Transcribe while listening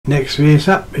Next race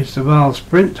up is the Vaal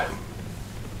Sprint.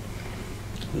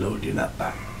 Loading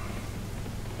up.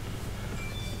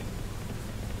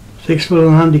 6 foot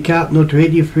on handicap, no to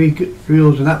 83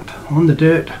 wheels and up on the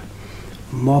dirt.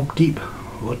 Mob deep,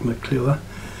 Rod McClure.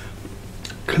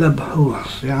 Club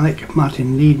Oceanic,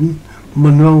 Martin Leeden.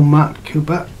 Monroe, Matt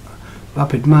Cooper.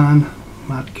 Rapid Man,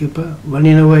 Matt Cooper.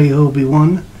 Running Away,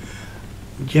 Obi-Wan.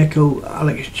 Jekko,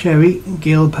 Alex Cherry.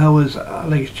 Gail Powers,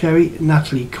 Alex Cherry.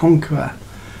 Natalie Conqueror.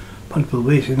 Punchable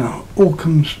Racing,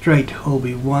 Oakham Straight,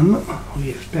 Obi-Wan.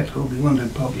 We expect Obi-Wan to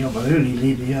probably have an early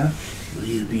lead here.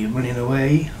 He'll be Running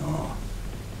Away,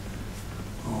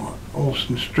 or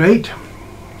Olsen Straight.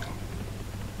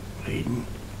 Leading.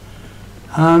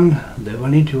 And they're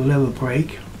running to a level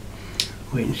break.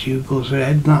 Wait and see who goes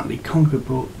ahead. Natalie Conqueror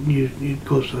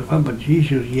goes to the front, but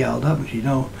she was yelled up and she's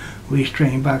now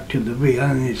restraining back to the rear,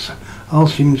 and it's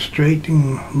Olsen Straight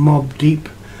and Mob Deep.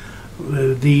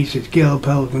 These it's Gail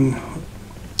Powers and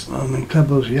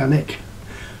Club Oceanic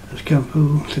has come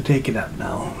through to take it up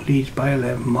now. Leads by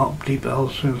 11, Mob Deep,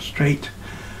 also Straight,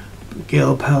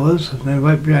 Gail Powers, and then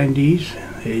right behind these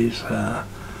is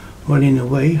Running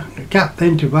Away. The gap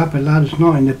then to Rapid Lad is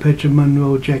not in the picture.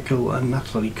 Monroe, Jekko and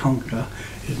Natalie Conqueror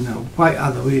is now right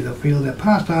out of the way of the field. They're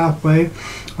past halfway,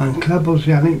 and Club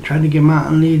Oceanic trying to get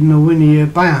Martin leading the win here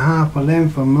by a half a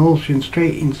length from Olsen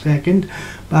Straight in second.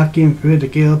 Back in third, the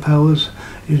Gail Powers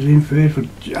is in third for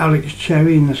Alex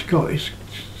Cherry in the Scottish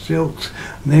Silks.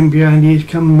 And then behind these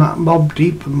come Mob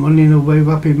Deep and Running Away,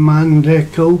 Rapid Man,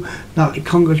 Jekko. Natalie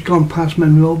Conqueror's gone past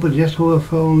Monroe, but just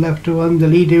overthrown left to run. The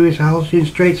leader is Olsen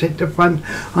Straight at the front,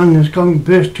 and has gone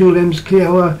burst 2 lengths clear.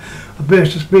 A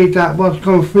burst of speed that was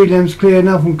gone 3 lengths clear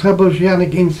now from Club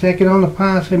Oceanic in second. On the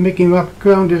pass and making rough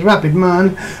ground is Rapid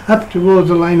Man up towards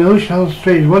the line. Olsen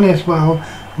Straight is one as well.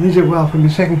 Wins it well from the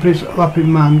second place. Rapid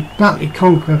Man, Natalie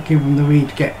Conqueror came from the lead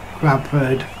to get grab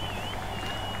third.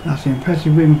 That's an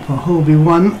impressive win for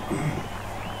Obi-Wan.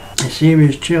 A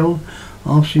serious chill.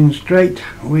 Olsen Straight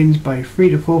wins by 3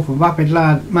 to 4 for Rapid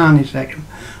Man in second.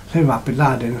 So Rapid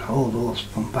Lad and all those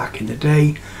from back in the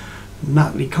day.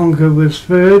 Natalie Conqueror was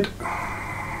third.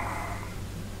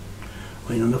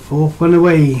 Win on the fourth.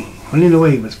 Running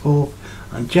Away was fourth,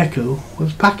 and Jekko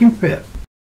was back in fifth.